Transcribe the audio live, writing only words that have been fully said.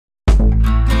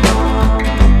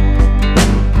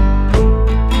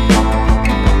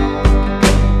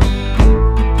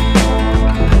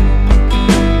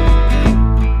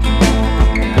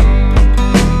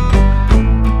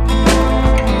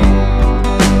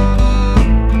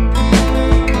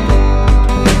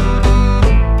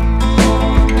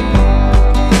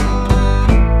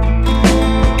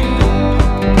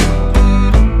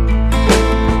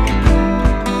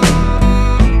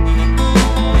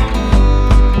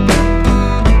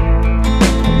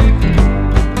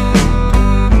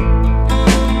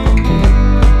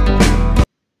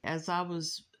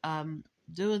was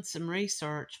doing some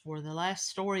research for the last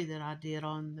story that I did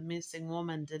on the missing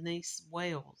woman, Denise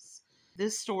Wells.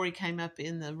 This story came up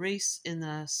in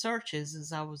the searches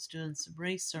as I was doing some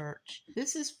research.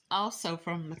 This is also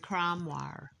from the Crime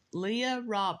Wire. Leah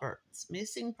Roberts,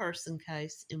 missing person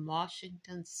case in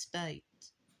Washington State.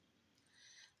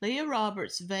 Leah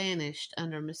Roberts vanished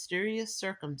under mysterious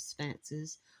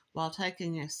circumstances while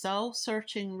taking a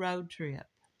soul-searching road trip.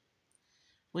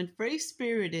 When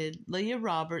free-spirited, Leah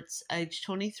Roberts, age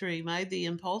 23, made the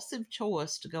impulsive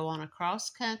choice to go on a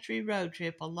cross-country road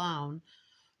trip alone,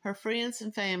 her friends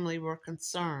and family were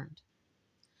concerned.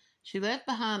 She left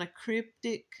behind a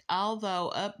cryptic,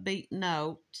 although upbeat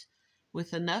note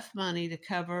with enough money to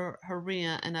cover her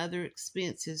rent and other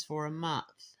expenses for a month.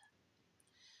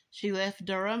 She left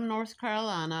Durham, North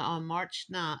Carolina on March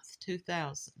 9,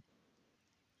 2000.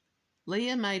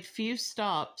 Leah made few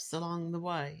stops along the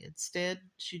way. Instead,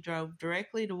 she drove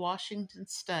directly to Washington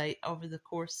State over the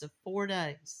course of 4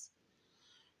 days.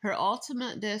 Her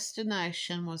ultimate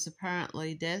destination was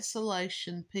apparently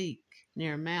Desolation Peak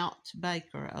near Mount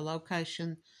Baker, a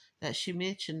location that she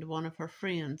mentioned to one of her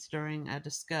friends during a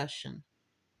discussion.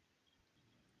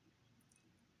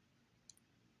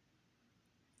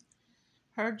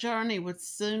 Her journey would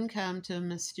soon come to a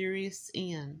mysterious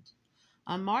end.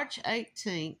 On March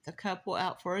 18th, a couple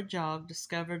out for a jog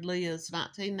discovered Leah's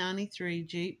 1993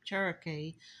 Jeep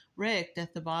Cherokee wrecked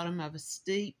at the bottom of a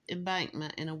steep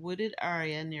embankment in a wooded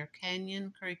area near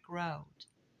Canyon Creek Road.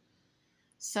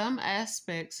 Some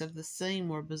aspects of the scene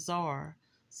were bizarre,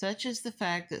 such as the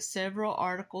fact that several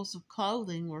articles of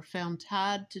clothing were found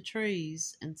tied to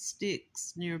trees and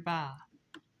sticks nearby.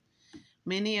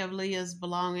 Many of Leah's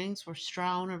belongings were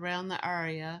strewn around the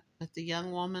area, but the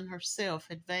young woman herself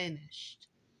had vanished.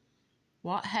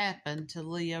 What happened to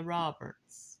Leah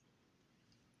Roberts?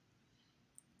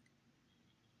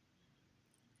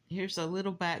 Here's a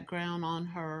little background on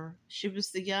her. She was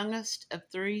the youngest of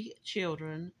 3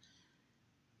 children.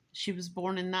 She was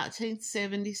born in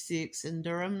 1976 in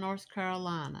Durham, North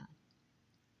Carolina.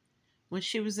 When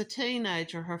she was a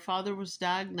teenager, her father was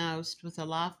diagnosed with a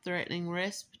life-threatening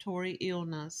respiratory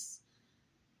illness,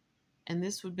 and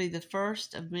this would be the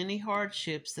first of many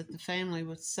hardships that the family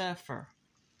would suffer.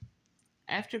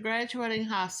 After graduating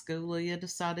high school, Leah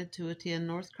decided to attend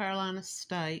North Carolina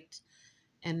State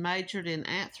and majored in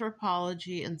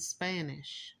anthropology and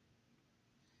Spanish.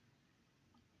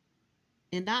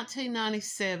 In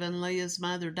 1997, Leah's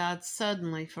mother died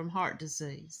suddenly from heart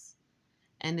disease.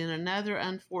 And in another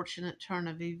unfortunate turn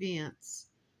of events,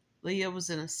 Leah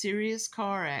was in a serious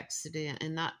car accident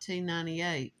in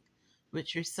 1998,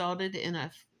 which resulted in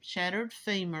a shattered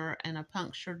femur and a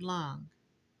punctured lung.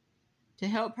 To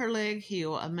help her leg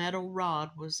heal, a metal rod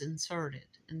was inserted,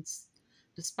 and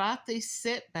despite these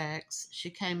setbacks, she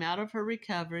came out of her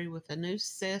recovery with a new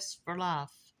zest for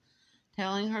life,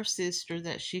 telling her sister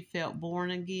that she felt born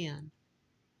again.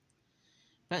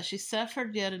 But she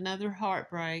suffered yet another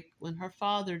heartbreak when her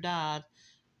father died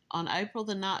on April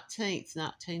the 19th,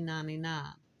 1999.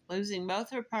 Losing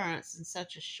both her parents in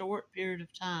such a short period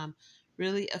of time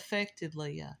really affected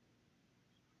Leah.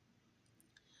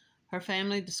 Her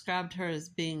family described her as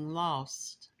being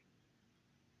lost.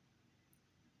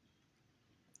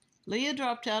 Leah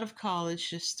dropped out of college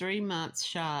just 3 months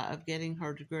shy of getting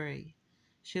her degree.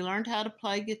 She learned how to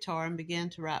play guitar and began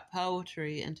to write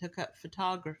poetry and took up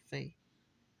photography.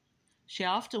 She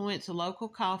often went to local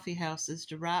coffee houses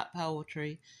to write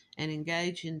poetry and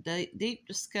engage in deep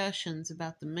discussions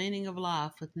about the meaning of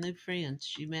life with new friends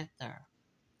she met there.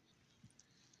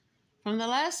 From the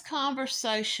last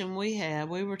conversation we had,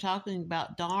 we were talking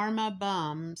about Dharma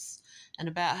bums and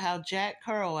about how Jack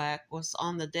Kerouac was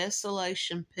on the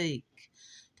Desolation Peak,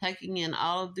 taking in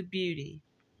all of the beauty.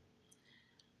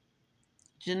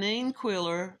 Janine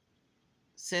Quiller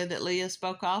said that Leah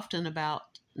spoke often about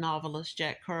novelist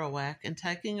Jack Kerouac and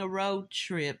taking a road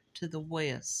trip to the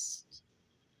West.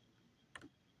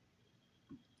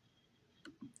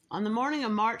 On the morning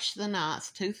of March the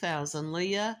 9th, 2000,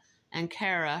 Leah and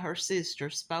Kara, her sister,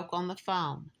 spoke on the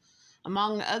phone.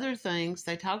 Among other things,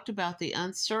 they talked about the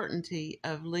uncertainty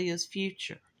of Leah's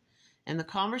future, and the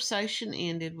conversation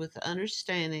ended with the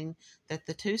understanding that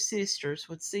the two sisters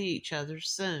would see each other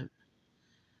soon.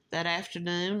 That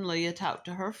afternoon, Leah talked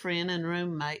to her friend and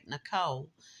roommate, Nicole,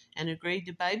 and agreed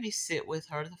to babysit with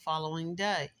her the following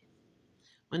day.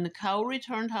 When Nicole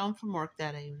returned home from work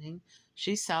that evening,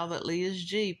 she saw that Leah's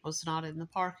Jeep was not in the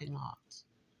parking lot.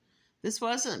 This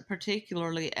wasn't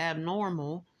particularly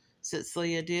abnormal, since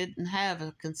Leah didn't have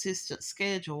a consistent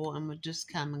schedule and would just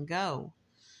come and go.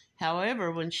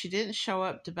 However, when she didn't show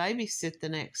up to babysit the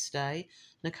next day,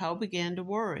 Nicole began to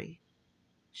worry.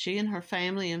 She and her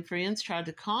family and friends tried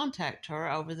to contact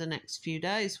her over the next few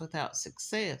days without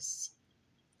success.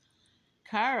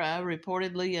 Kyra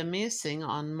reported Leah missing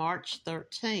on March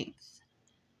 13th.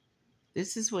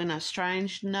 This is when a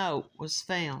strange note was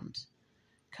found.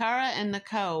 Kyra and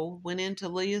Nicole went into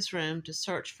Leah's room to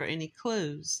search for any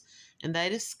clues, and they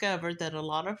discovered that a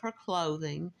lot of her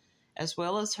clothing, as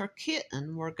well as her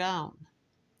kitten, were gone.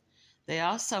 They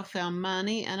also found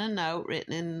money and a note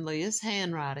written in Leah's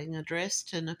handwriting addressed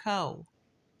to Nicole.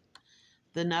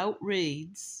 The note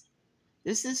reads,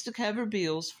 "This is to cover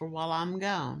bills for while I'm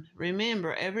gone.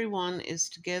 Remember, everyone is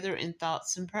together in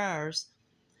thoughts and prayers,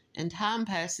 and time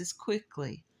passes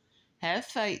quickly. Have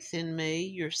faith in me,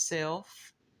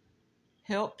 yourself.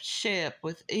 Help Shep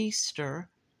with Easter."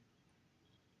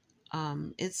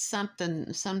 It's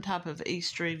some type of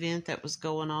Easter event that was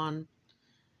going on.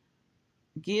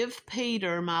 "Give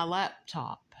Peter my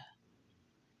laptop.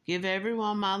 Give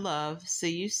everyone my love.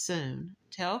 See you soon.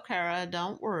 Tell Kara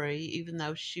don't worry, even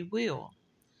though she will.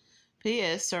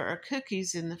 P.S. There are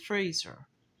cookies in the freezer."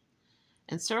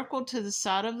 And circled to the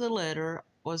side of the letter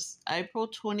was April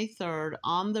 23rd,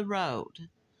 on the road.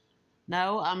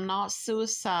 "No, I'm not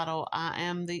suicidal. I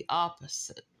am the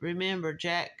opposite. Remember,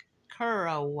 Jack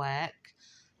Kerouac,"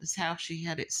 is how she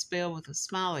had it spelled with a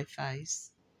smiley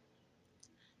face.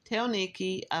 "Tell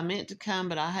Nikki I meant to come,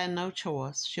 but I had no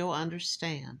choice. She'll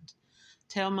understand.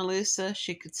 Tell Melissa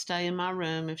she could stay in my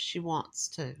room if she wants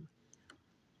to."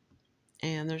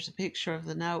 And there's a picture of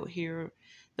the note here.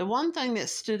 The one thing that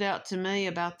stood out to me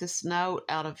about this note,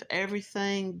 out of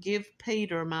everything, "Give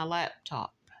Peter my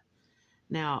laptop."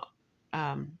 Now,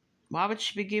 why would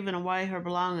she be giving away her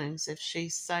belongings if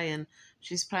she's saying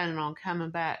she's planning on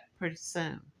coming back pretty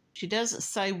soon? She doesn't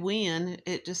say when,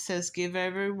 it just says, "Give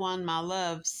everyone my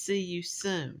love, see you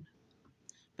soon."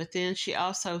 But then she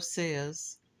also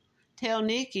says, "Tell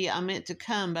Nikki I meant to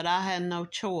come, but I had no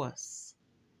choice."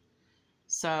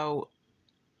 So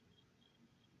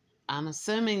I'm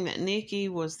assuming that Nikki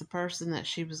was the person that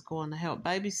she was going to help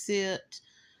babysit,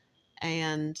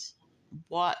 and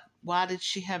why did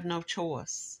she have no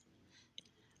choice?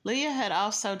 Leah had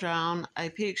also drawn a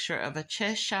picture of a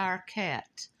Cheshire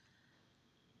cat,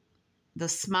 the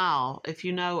Smile, if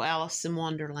you know Alice in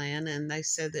Wonderland, and they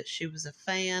said that she was a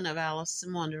fan of Alice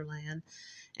in Wonderland,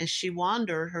 and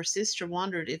her sister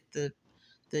wondered if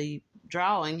the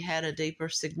drawing had a deeper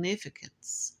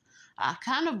significance. I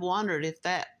kind of wondered if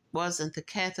that wasn't the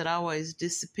cat that always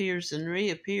disappears and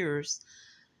reappears.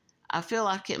 I feel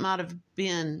like it might have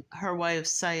been her way of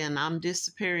saying, "I'm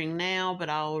disappearing now, but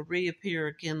I'll reappear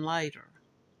again later."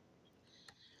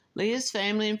 Leah's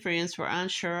family and friends were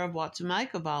unsure of what to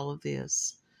make of all of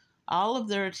this. All of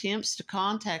their attempts to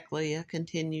contact Leah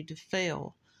continued to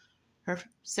fail. Her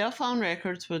cell phone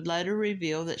records would later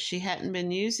reveal that she hadn't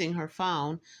been using her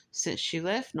phone since she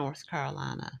left North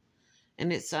Carolina,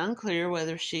 and it's unclear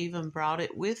whether she even brought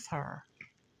it with her.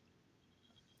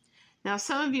 Now,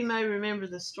 some of you may remember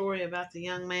the story about the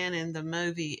young man in the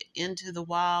movie Into the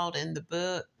Wild in the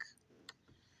book.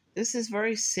 This is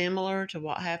very similar to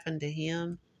what happened to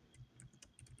him.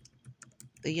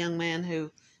 The young man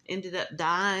who ended up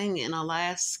dying in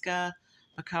Alaska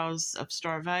because of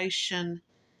starvation.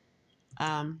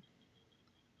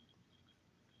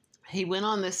 He went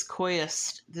on this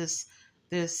quest, this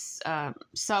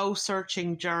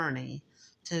soul-searching journey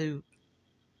to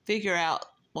figure out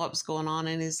what was going on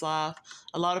in his life.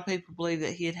 A lot of people believe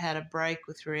that he had had a break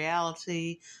with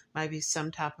reality, maybe some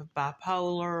type of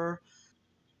bipolar.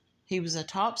 He was a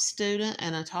top student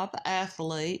and a top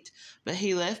athlete, but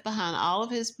he left behind all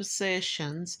of his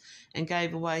possessions and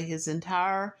gave away his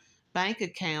entire bank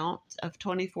account of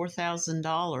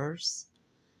 $24,000.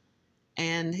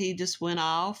 And he just went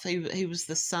off. He was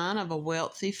the son of a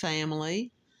wealthy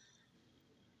family,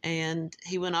 and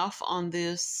he went off on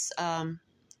this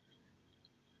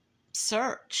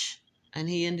search, and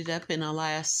he ended up in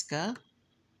Alaska.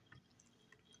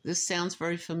 This sounds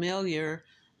very familiar,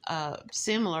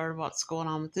 similar to what's going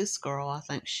on with this girl. I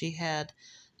think she had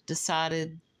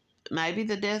decided maybe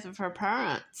the death of her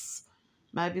parents,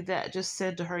 maybe that just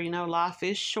said to her, life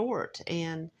is short,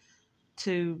 and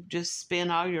to just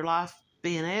spend all your life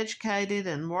being educated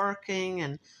and working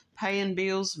and paying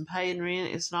bills and paying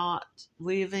rent is not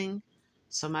living.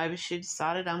 So maybe she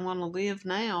decided, "I'm going to live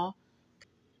now."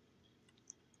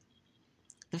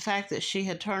 The fact that she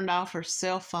had turned off her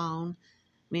cell phone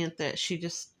meant that she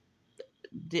just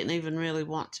didn't even really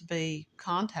want to be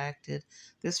contacted.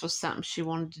 This was something she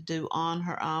wanted to do on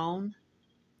her own.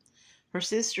 Her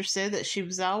sister said that she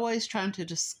was always trying to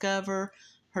discover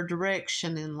her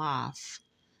direction in life.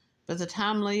 By the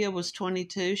time Leah was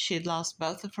 22, she had lost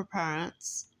both of her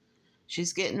parents.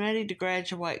 She's getting ready to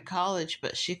graduate college,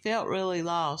 but she felt really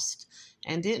lost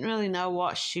and didn't really know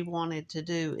what she wanted to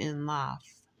do in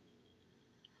life.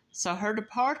 So her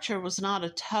departure was not a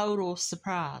total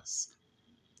surprise.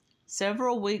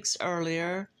 Several weeks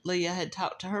earlier, Leah had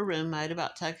talked to her roommate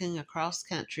about taking a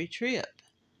cross-country trip.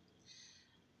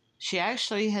 She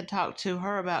actually had talked to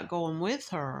her about going with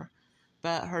her,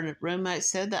 but her roommate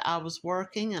said that I was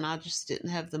working and I just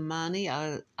didn't have the money.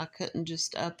 I couldn't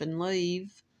just up and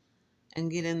leave and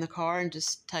get in the car and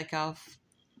just take off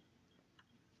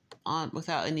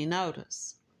without any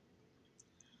notice.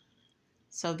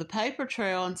 So the paper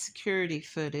trail and security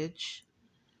footage.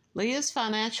 Leah's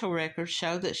financial records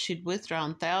show that she'd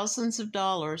withdrawn thousands of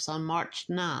dollars on March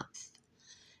 9th,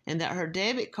 and that her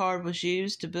debit card was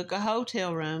used to book a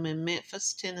hotel room in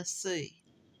Memphis, Tennessee.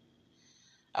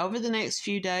 Over the next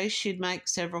few days, she'd make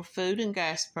several food and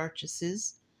gas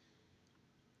purchases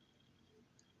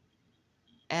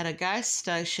at a gas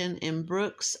station in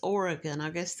Brooks, Oregon. I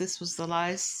guess this was the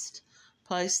last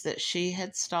place that she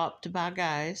had stopped to buy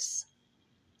gas.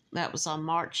 That was on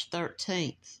March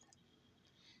 13th.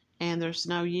 And there's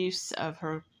no use of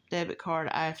her debit card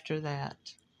after that.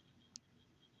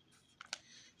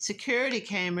 Security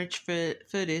camera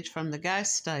footage from the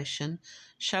gas station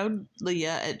showed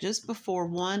Leah at just before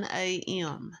 1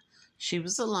 a.m. She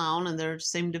was alone, and there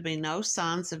seemed to be no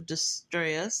signs of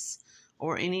distress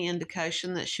or any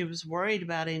indication that she was worried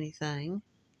about anything.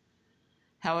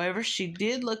 However, she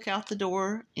did look out the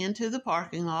door into the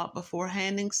parking lot before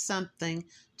handing something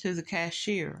to the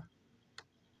cashier.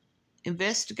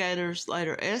 Investigators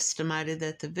later estimated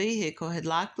that the vehicle had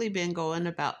likely been going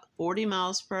about 40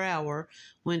 miles per hour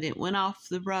when it went off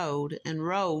the road and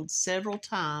rolled several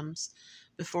times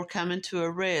before coming to a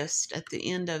rest at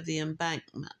the end of the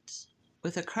embankment.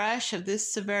 With a crash of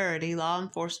this severity, law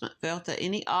enforcement felt that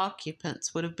any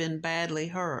occupants would have been badly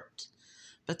hurt,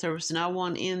 but there was no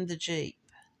one in the Jeep.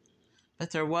 But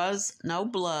there was no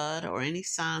blood or any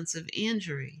signs of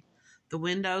injury. The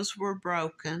windows were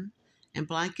broken, and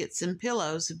blankets and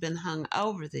pillows had been hung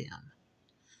over them,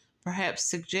 perhaps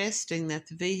suggesting that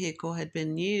the vehicle had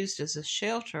been used as a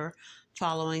shelter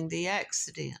following the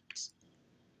accident.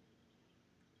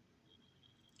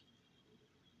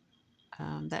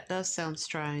 That does sound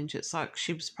strange. It's like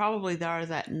she was probably there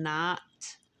that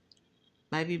night,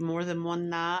 maybe more than one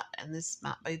night, and this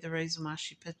might be the reason why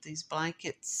she put these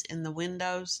blankets in the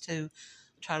windows to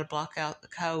try to block out the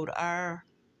cold air.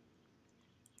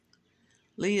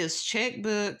 Leah's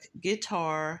checkbook,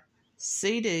 guitar,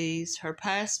 CDs, her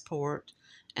passport,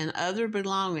 and other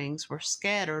belongings were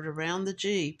scattered around the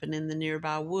Jeep and in the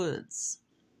nearby woods.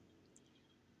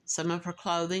 Some of her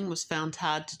clothing was found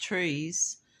tied to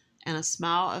trees, and a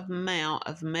small amount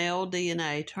of male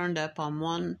DNA turned up on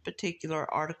one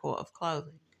particular article of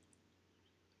clothing.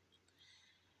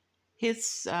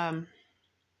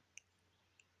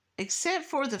 Except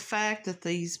for the fact that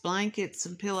these blankets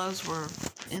and pillows were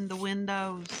in the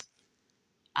windows,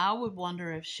 I would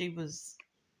wonder if she was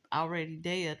already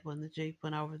dead when the Jeep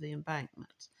went over the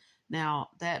embankment. Now,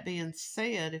 that being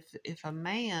said, if a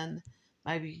man,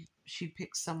 maybe she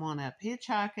picked someone up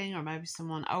hitchhiking, or maybe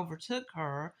someone overtook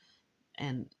her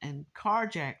and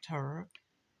carjacked her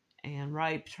and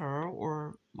raped her,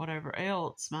 or whatever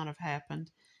else might have happened,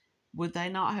 would they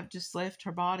not have just left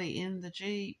her body in the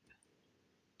Jeep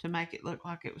to make it look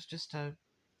like it was just a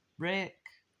wreck?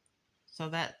 So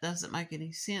that doesn't make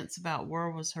any sense about where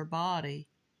was her body.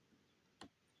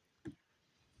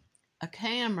 A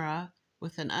camera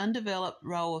with an undeveloped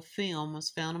roll of film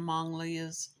was found among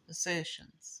Leah's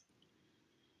possessions.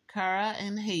 Cara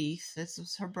and Heath, this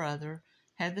was her brother,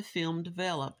 had the film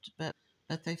developed, but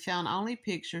they found only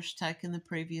pictures taken the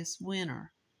previous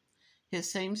winter. It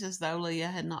seems as though Leah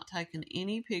had not taken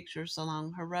any pictures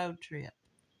along her road trip.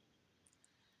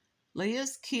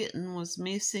 Leah's kitten was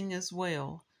missing as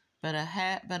well, but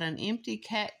an empty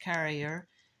cat carrier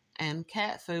and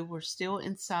cat food were still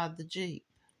inside the Jeep.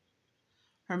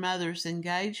 Her mother's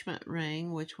engagement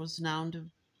ring, which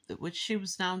she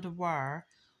was known to wear,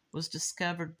 was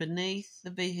discovered beneath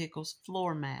the vehicle's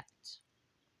floor mat.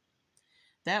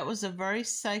 That was a very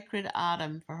sacred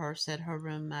item for her, said her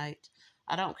roommate.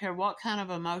 I don't care what kind of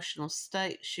emotional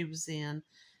state she was in,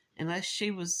 unless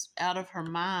she was out of her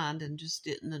mind and just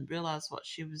didn't realize what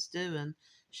she was doing,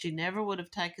 she never would have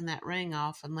taken that ring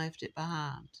off and left it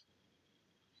behind.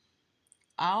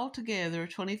 Altogether,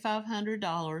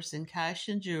 $2,500 in cash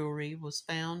and jewelry was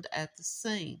found at the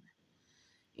scene,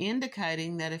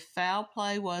 indicating that if foul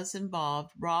play was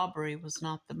involved, robbery was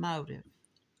not the motive.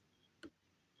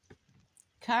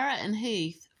 Cara and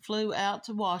Heath flew out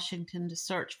to Washington to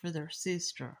search for their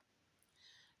sister.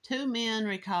 Two men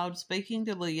recalled speaking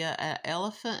to Leah at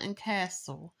Elephant and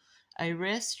Castle, a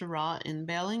restaurant in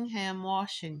Bellingham,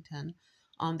 Washington,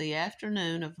 on the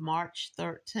afternoon of March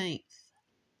 13th.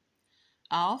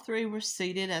 All three were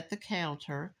seated at the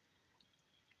counter.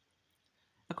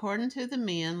 According to the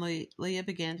men, Leah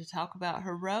began to talk about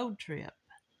her road trip.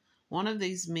 One of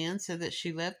these men said that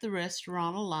she left the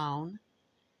restaurant alone.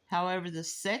 However, the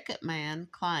second man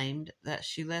claimed that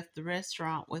she left the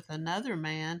restaurant with another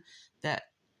man that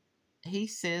he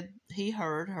said he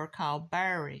heard her call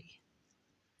Barry.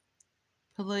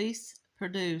 Police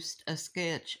produced a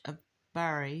sketch of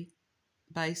Barry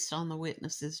based on the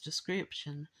witness's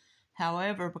description.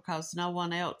 However, because no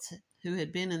one else who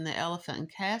had been in the Elephant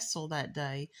and Castle that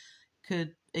day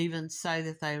could even say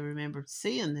that they remembered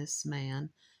seeing this man,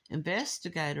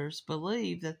 investigators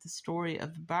believe that the story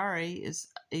of Barry is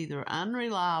either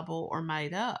unreliable or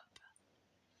made up.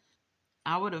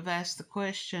 I would have asked the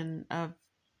question of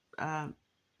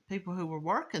people who were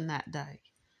working that day.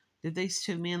 Did these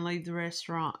two men leave the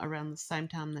restaurant around the same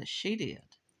time that she did?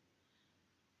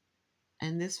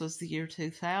 And this was the year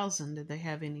 2000. Did they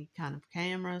have any kind of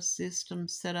camera system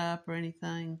set up or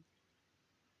anything?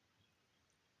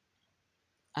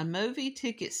 A movie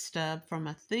ticket stub from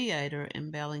a theater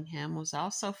in Bellingham was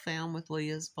also found with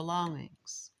Leah's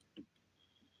belongings.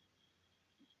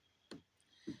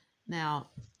 Now,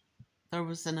 there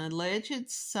was an alleged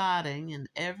sighting in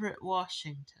Everett,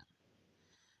 Washington.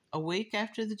 A week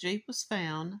after the Jeep was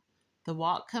found, the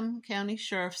Whatcom County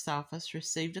Sheriff's Office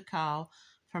received a call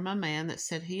from a man that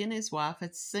said he and his wife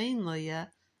had seen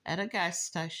Leah at a gas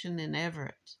station in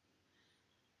Everett.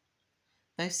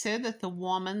 They said that the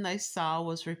woman they saw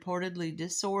was reportedly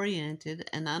disoriented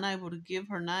and unable to give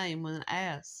her name when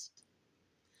asked.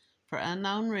 For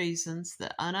unknown reasons,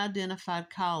 the unidentified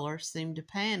caller seemed to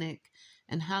panic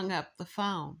and hung up the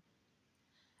phone.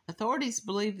 Authorities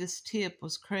believe this tip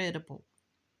was credible.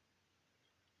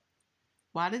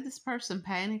 Why did this person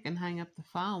panic and hang up the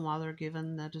phone while they're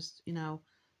giving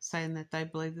saying that they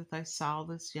believe that they saw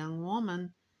this young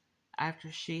woman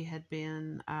after she had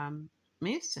been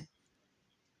missing?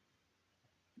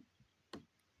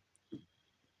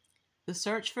 The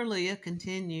search for Leah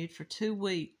continued for 2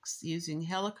 weeks using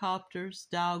helicopters,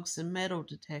 dogs, and metal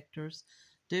detectors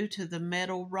due to the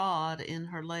metal rod in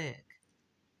her leg.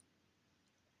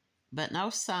 But no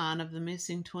sign of the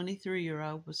missing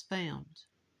 23-year-old was found.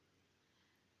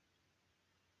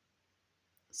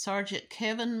 Sergeant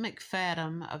Kevin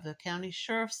McFadden of the county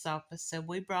sheriff's office said,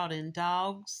 "We brought in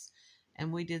dogs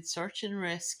and we did search and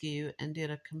rescue and did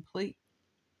a complete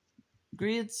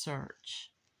grid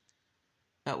search.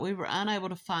 But we were unable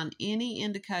to find any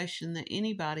indication that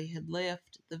anybody had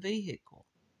left the vehicle."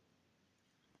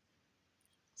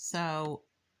 So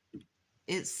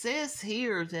it says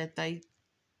here that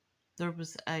there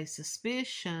was a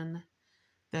suspicion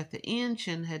that the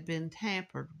engine had been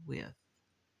tampered with.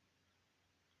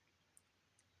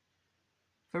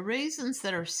 For reasons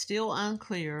that are still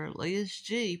unclear, Leah's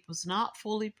Jeep was not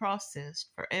fully processed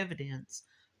for evidence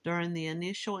during the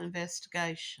initial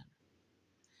investigation.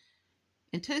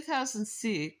 In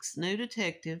 2006, new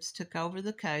detectives took over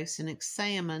the case and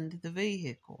examined the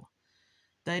vehicle.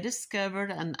 They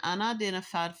discovered an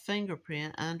unidentified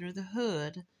fingerprint under the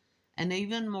hood, and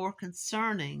even more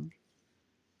concerning,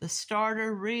 the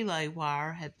starter relay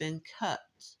wire had been cut.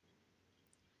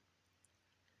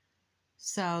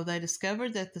 So they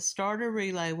discovered that the starter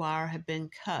relay wire had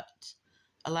been cut,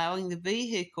 allowing the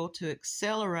vehicle to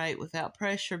accelerate without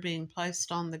pressure being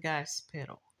placed on the gas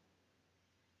pedal.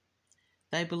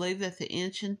 They believe that the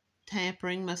engine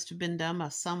tampering must have been done by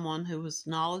someone who was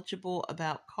knowledgeable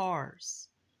about cars.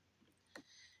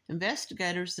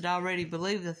 Investigators had already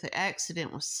believed that the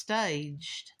accident was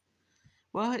staged.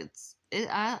 Well,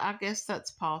 I guess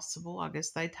that's possible. I guess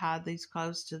they tied these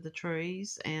clothes to the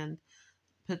trees and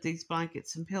put these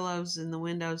blankets and pillows in the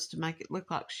windows to make it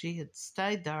look like she had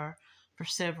stayed there for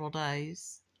several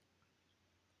days.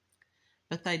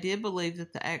 But they did believe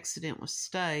that the accident was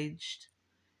staged,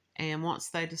 and once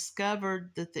they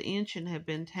discovered that the engine had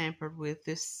been tampered with,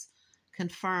 this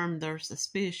confirmed their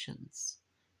suspicions.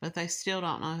 But they still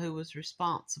don't know who was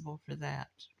responsible for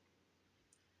that.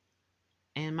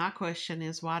 And my question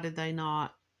is, why did they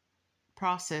not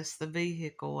process the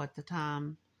vehicle at the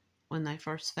time when they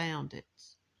first found it?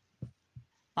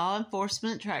 Law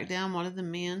enforcement tracked down one of the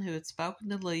men who had spoken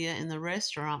to Leah in the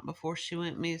restaurant before she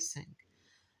went missing,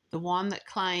 the one that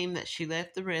claimed that she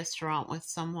left the restaurant with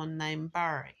someone named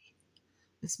Barry.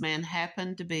 This man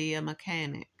happened to be a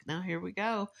mechanic. Now here we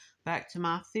go, back to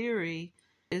my theory.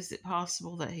 Is it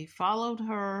possible that he followed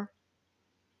her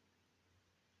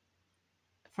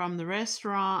from the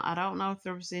restaurant. I don't know if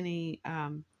there was any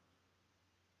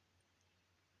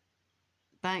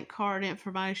bank card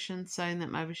information saying that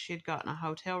maybe she had gotten a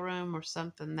hotel room or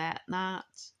something that night,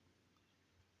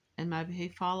 and maybe he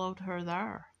followed her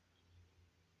there.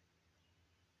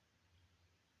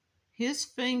 His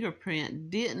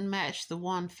fingerprint didn't match the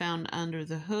one found under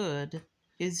the hood.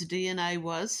 His DNA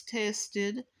was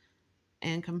tested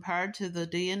and compared to the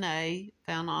DNA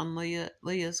found on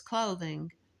Leah's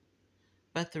clothing,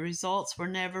 but the results were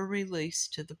never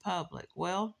released to the public.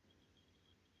 Well,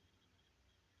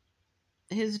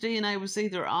 his DNA was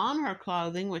either on her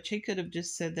clothing, which he could have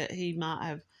just said that he might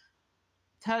have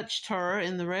touched her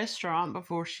in the restaurant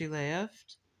before she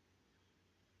left,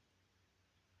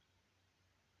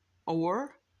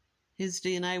 or his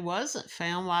DNA wasn't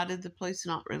found. Why did the police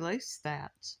not release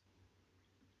that?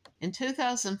 In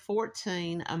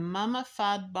 2014, a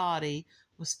mummified body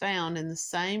was found in the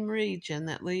same region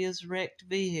that Leah's wrecked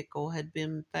vehicle had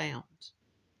been found.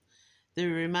 The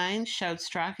remains showed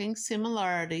striking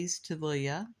similarities to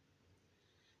Leah,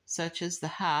 such as the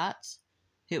height.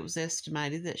 It was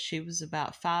estimated that she was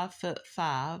about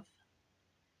 5'5",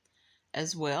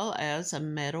 as well as a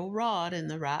metal rod in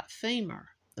the right femur,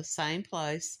 the same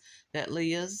place that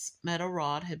Leah's metal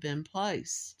rod had been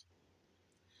placed.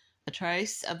 A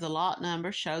trace of the lot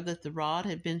number showed that the rod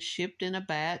had been shipped in a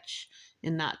batch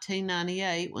in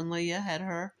 1998 when Leah had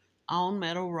her own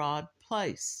metal rod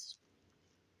placed.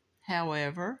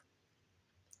 However,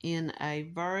 in a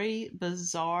very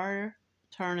bizarre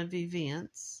turn of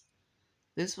events,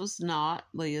 this was not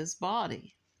Leah's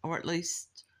body, or at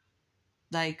least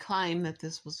they claim that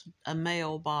this was a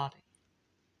male body.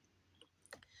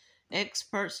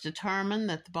 Experts determined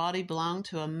that the body belonged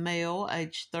to a male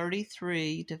aged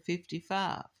 33 to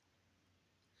 55.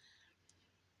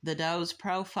 The doe's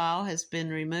profile has been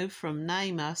removed from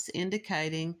NamUs,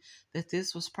 indicating that he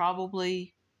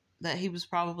was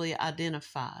probably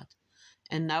identified,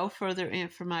 and no further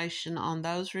information on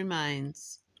those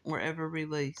remains were ever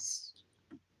released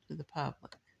to the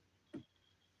public.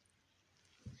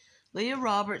 Leah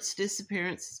Roberts'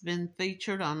 disappearance has been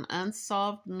featured on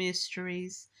Unsolved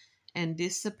Mysteries and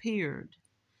Disappeared,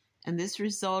 and this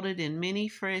resulted in many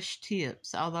fresh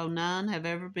tips, although none have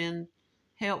ever been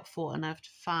helpful enough to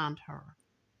find her.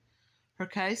 Her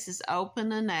case is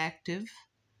open and active.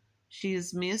 She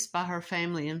is missed by her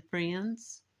family and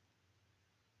friends,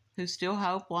 who still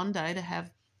hope one day to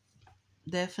have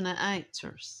definite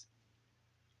answers.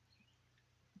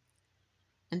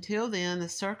 Until then, the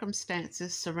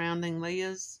circumstances surrounding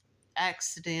Leah's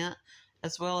accident,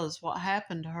 as well as what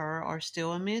happened to her, are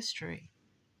still a mystery.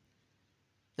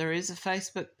 There is a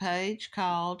Facebook page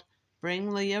called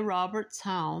Bring Leah Roberts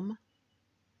Home.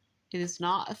 It is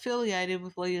not affiliated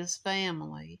with Leah's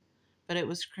family, but it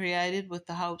was created with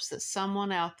the hopes that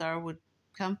someone out there would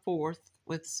come forth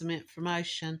with some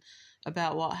information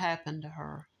about what happened to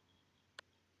her.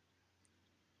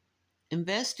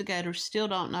 Investigators still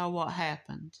don't know what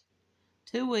happened.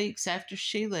 2 weeks after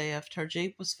she left, her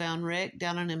Jeep was found wrecked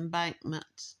down an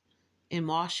embankment in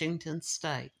Washington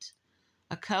State.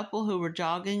 A couple who were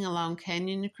jogging along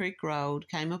Canyon Creek Road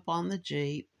came upon the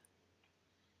Jeep,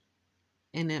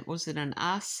 and it was in an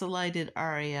isolated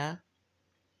area,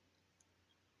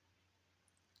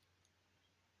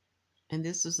 and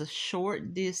this was a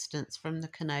short distance from the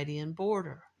Canadian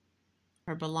border.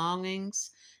 Her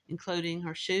belongings, including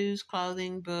her shoes,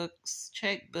 clothing, books,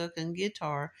 checkbook, and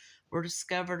guitar, were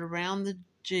discovered around the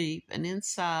Jeep, and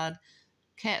inside,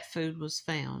 cat food was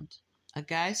found, a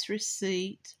gas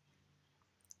receipt,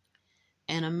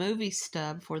 and a movie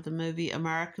stub for the movie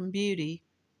American Beauty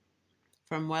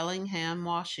from Wellingham,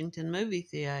 Washington Movie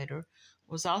Theater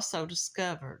was also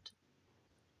discovered.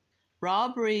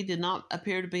 Robbery did not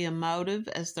appear to be a motive,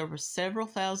 as there were several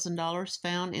 $1,000s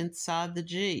found inside the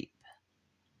Jeep.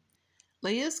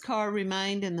 Leah's car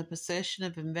remained in the possession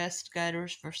of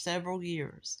investigators for several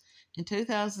years. In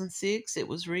 2006, it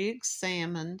was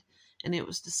re-examined, and it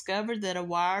was discovered that a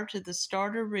wire to the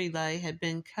starter relay had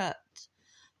been cut.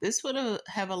 This would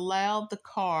have allowed the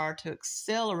car to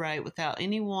accelerate without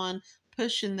anyone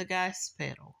pushing the gas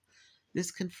pedal.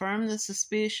 This confirmed the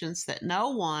suspicions that no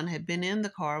one had been in the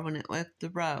car when it left the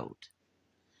road,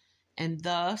 and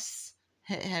thus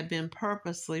it had been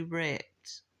purposely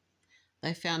wrecked.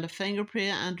 They found a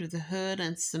fingerprint under the hood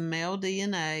and some male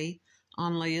DNA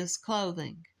on Leah's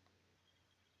clothing.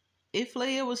 If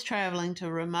Leah was traveling to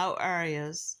remote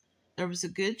areas, there was a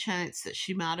good chance that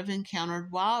she might have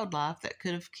encountered wildlife that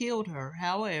could have killed her.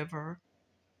 However,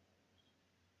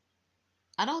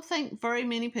 I don't think very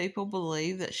many people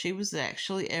believe that she was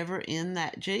actually ever in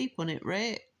that Jeep when it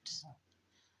wrecked.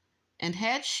 And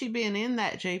had she been in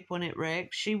that Jeep when it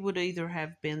wrecked, she would either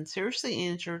have been seriously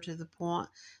injured to the point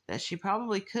that she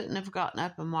probably couldn't have gotten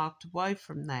up and walked away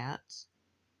from that.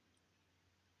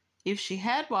 If she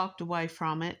had walked away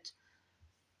from it,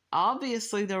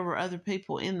 obviously there were other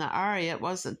people in the area. It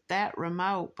wasn't that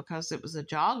remote because there was a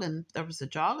jogging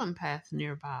path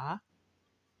nearby.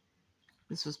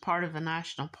 This was part of a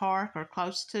national park or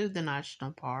close to the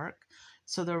national park,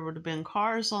 so there would have been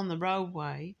cars on the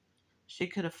roadway. She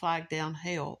could have flagged down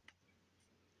help.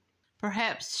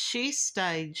 Perhaps she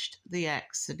staged the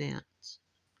accident.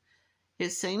 It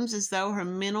seems as though her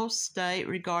mental state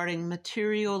regarding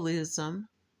materialism,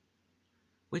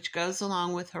 which goes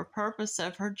along with her purpose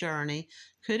of her journey,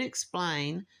 could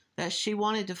explain that she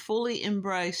wanted to fully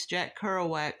embrace Jack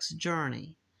Kerouac's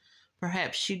journey.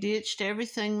 Perhaps she ditched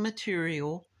everything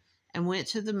material and went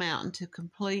to the mountain to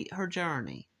complete her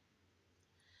journey.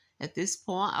 At this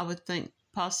point, I would think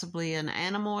possibly an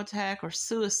animal attack or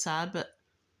suicide, but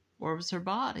where was her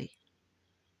body?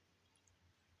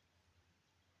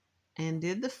 And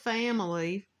did the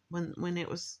family, when it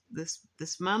was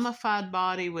this mummified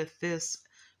body with this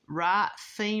right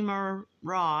femur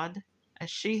rod,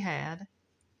 as she had,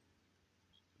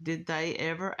 did they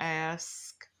ever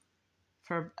ask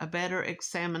for a better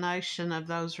examination of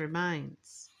those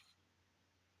remains?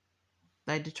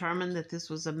 They determined that this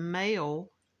was a male,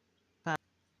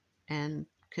 and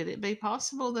could it be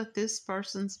possible that this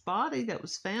person's body that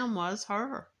was found was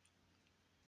her?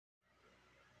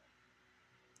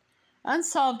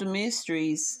 Unsolved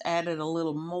Mysteries added a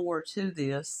little more to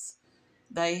this.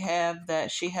 They have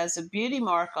that she has a beauty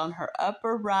mark on her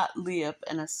upper right lip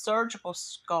and a surgical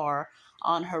scar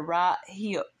on her right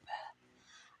hip.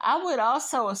 I would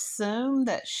also assume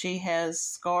that she has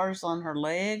scars on her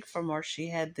leg from where she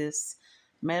had this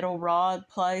metal rod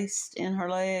placed in her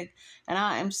leg. And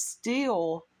I am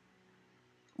still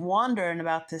wondering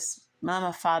about this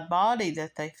mummified body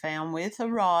that they found with a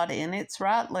rod in its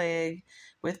right leg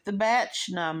with the batch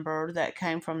number that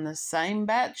came from the same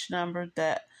batch number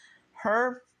that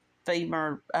her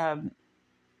femur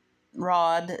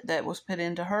rod that was put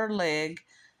into her leg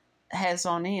has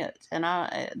on it. And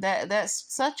that's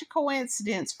such a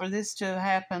coincidence for this to have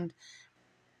happened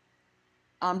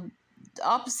on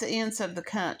opposite ends of the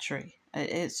country.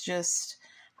 It's just,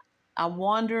 I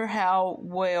wonder how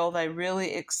well they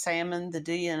really examined the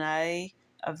DNA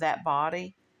of that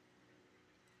body,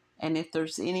 and if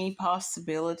there's any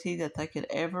possibility that they could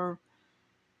ever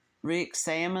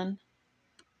re-examine,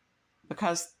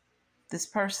 because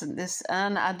this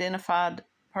unidentified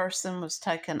person was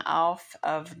taken off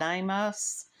of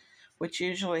NamUs, which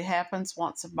usually happens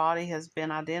once a body has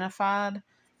been identified.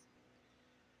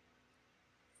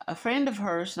 A friend of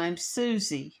hers named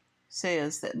Susie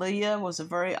says that Leah was a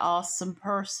very awesome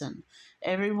person.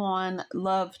 Everyone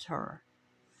loved her.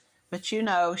 But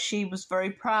she was very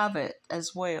private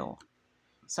as well.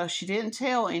 So she didn't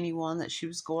tell anyone that she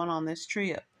was going on this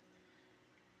trip.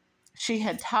 She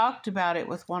had talked about it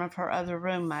with one of her other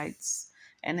roommates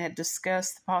and had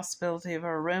discussed the possibility of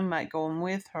her roommate going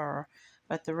with her,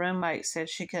 but the roommate said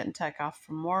she couldn't take off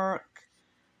from work.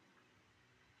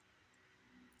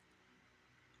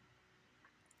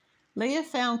 Leah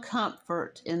found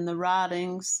comfort in the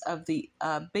writings of the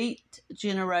Beat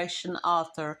Generation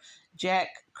author Jack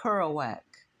Kerouac,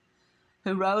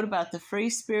 who wrote about the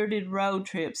free-spirited road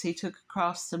trips he took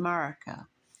across America.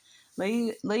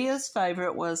 Leah's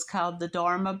favorite was called The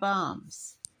Dharma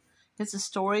Bums. It's a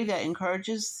story that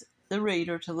encourages the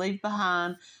reader to leave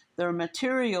behind the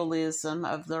materialism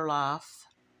of their life.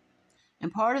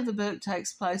 And part of the book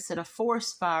takes place at a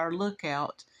forest fire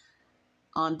lookout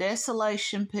on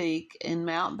Desolation Peak in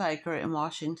Mount Baker in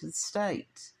Washington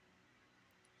State.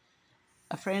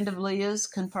 A friend of Leah's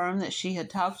confirmed that she had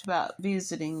talked about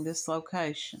visiting this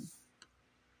location.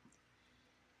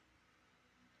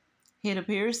 It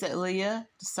appears that Leah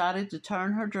decided to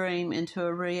turn her dream into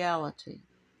a reality.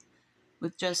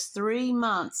 With just 3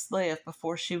 months left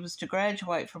before she was to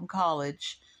graduate from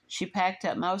college, she packed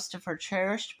up most of her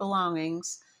cherished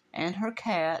belongings and her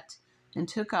cat and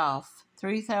took off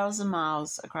 3,000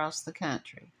 miles across the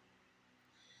country.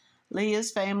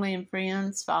 Leah's family and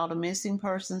friends filed a missing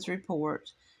persons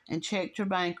report and checked her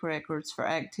bank records for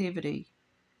activity.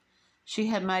 She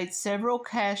had made several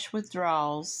cash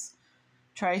withdrawals,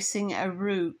 tracing a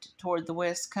route toward the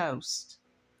West Coast.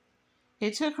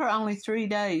 It took her only 3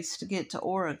 days to get to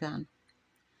Oregon.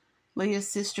 Leah's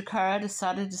sister Cara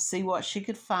decided to see what she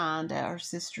could find at her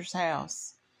sister's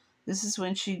house. This is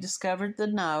when she discovered the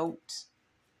note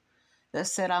that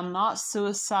said, "I'm not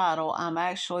suicidal, I'm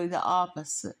actually the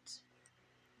opposite."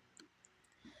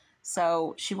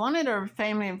 So she wanted her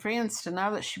family and friends to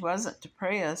know that she wasn't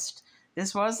depressed.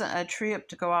 This wasn't a trip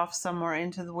to go off somewhere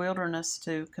into the wilderness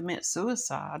to commit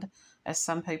suicide, as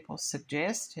some people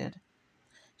suggested.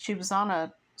 She was on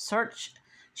a search.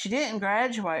 She didn't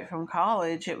graduate from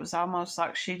college. It was almost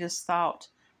like she just thought,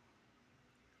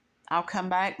 I'll come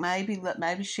back maybe.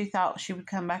 Maybe she thought she would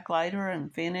come back later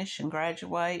and finish and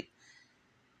graduate.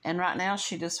 And right now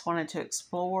she just wanted to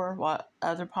explore what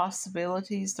other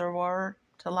possibilities there were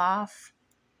to life.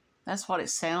 That's what it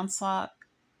sounds like.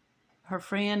 Her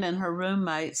friend and her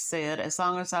roommate said, as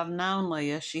long as I've known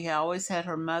Leah, she always had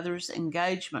her mother's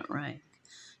engagement ring.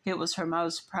 It was her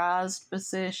most prized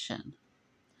possession.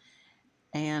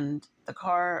 And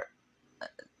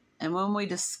when we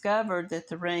discovered that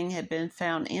the ring had been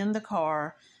found in the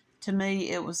car, to me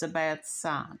it was a bad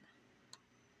sign.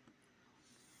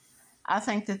 I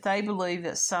think that they believe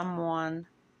that someone,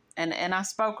 and I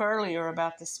spoke earlier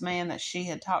about this man that she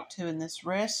had talked to in this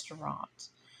restaurant,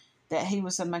 that he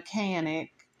was a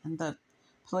mechanic, and the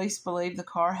police believe the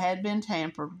car had been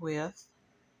tampered with.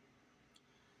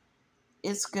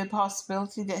 It's a good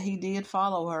possibility that he did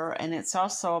follow her, and it's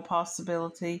also a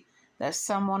possibility that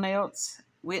someone else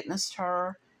witnessed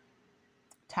her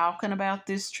talking about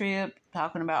this trip,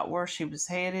 talking about where she was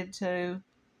headed to.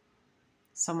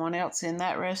 Someone else in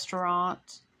that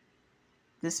restaurant.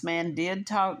 This man did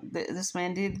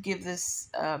give this,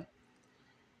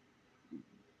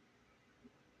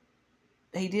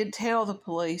 he did tell the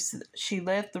police that she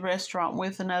left the restaurant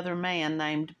with another man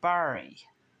named Barry.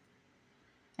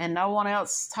 And no one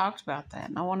else talked about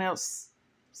that. No one else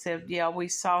said, yeah, we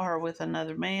saw her with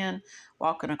another man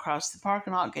walking across the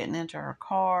parking lot, getting into her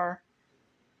car.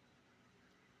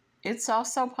 It's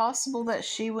also possible that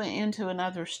she went into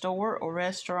another store or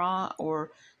restaurant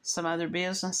or some other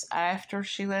business after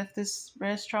she left this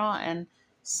restaurant, and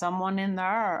someone in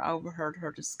there overheard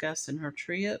her discussing her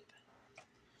trip.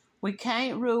 We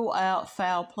can't rule out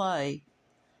foul play.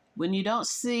 When you don't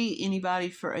see anybody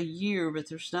for a year, but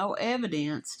there's no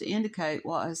evidence to indicate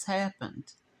what has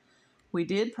happened. We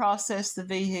did process the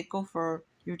vehicle for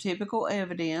your typical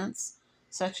evidence,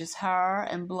 such as hair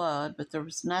and blood, but there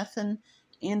was nothing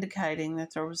indicating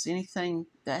that there was anything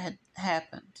that had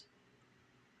happened.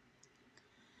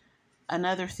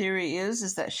 Another theory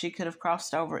is that she could have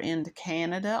crossed over into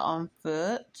Canada on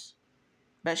foot,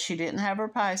 but she didn't have her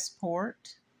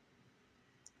passport.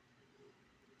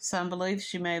 Some believe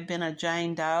she may have been a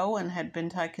Jane Doe and had been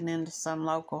taken into some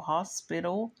local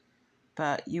hospital,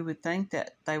 but you would think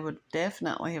that they would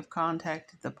definitely have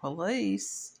contacted the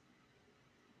police.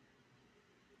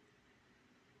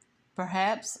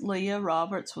 Perhaps Leah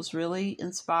Roberts was really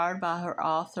inspired by her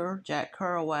author, Jack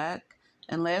Kerouac,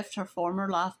 and left her former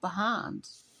life behind.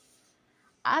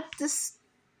 I just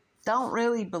don't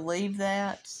really believe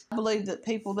that. I believe that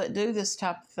people that do this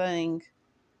type of thing,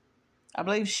 I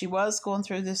believe she was going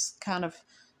through this kind of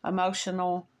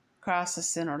emotional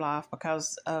crisis in her life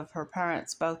because of her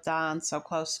parents both dying so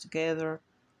close together.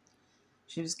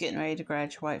 She was getting ready to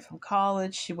graduate from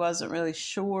college. She wasn't really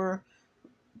sure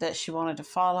that she wanted to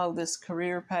follow this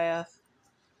career path.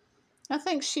 I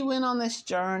think she went on this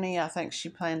journey. I think she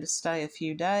planned to stay a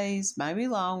few days, maybe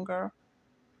longer.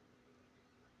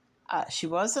 She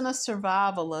wasn't a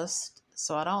survivalist,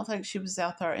 so I don't think she was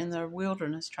out there in the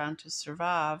wilderness trying to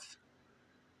survive.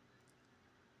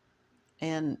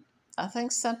 And I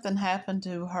think something happened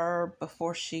to her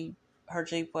before her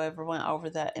Jeep ever went over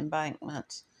that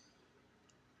embankment.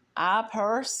 I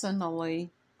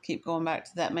personally keep going back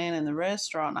to that man in the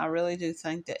restaurant. I really do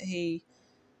think that he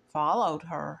followed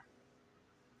her.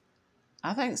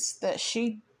 I think that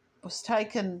she was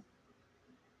taken,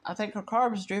 I think her car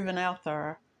was driven out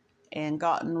there and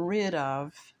gotten rid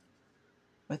of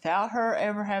without her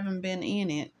ever having been in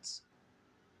it.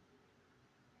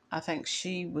 I think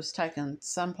she was taken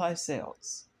someplace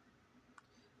else.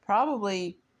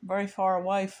 Probably very far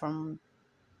away from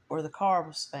where the car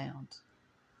was found.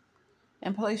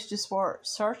 And police just were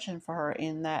searching for her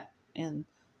in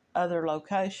other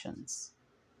locations.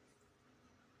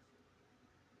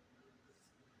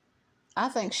 I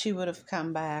think she would have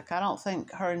come back. I don't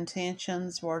think her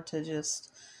intentions were to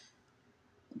just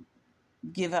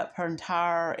give up her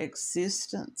entire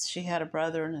existence. She had a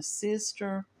brother and a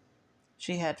sister.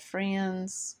 She had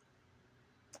friends.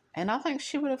 And I think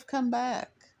she would have come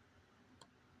back.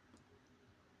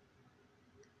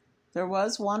 There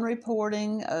was one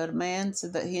reporting. A man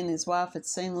said that he and his wife had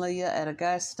seen Leah at a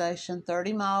gas station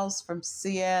 30 miles from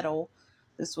Seattle.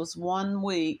 This was 1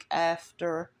 week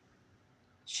after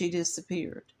she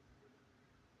disappeared.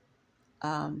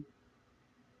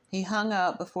 He hung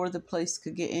up before the police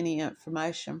could get any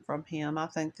information from him. I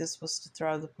think this was to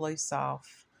throw the police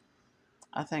off.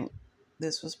 I think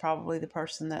this was probably the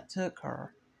person that took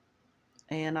her.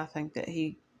 And I think that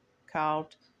he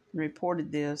called and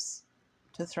reported this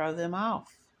to throw them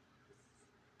off.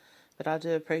 But I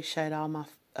do appreciate all my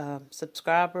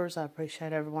subscribers. I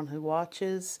appreciate everyone who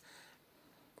watches.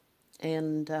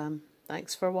 And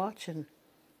thanks for watching.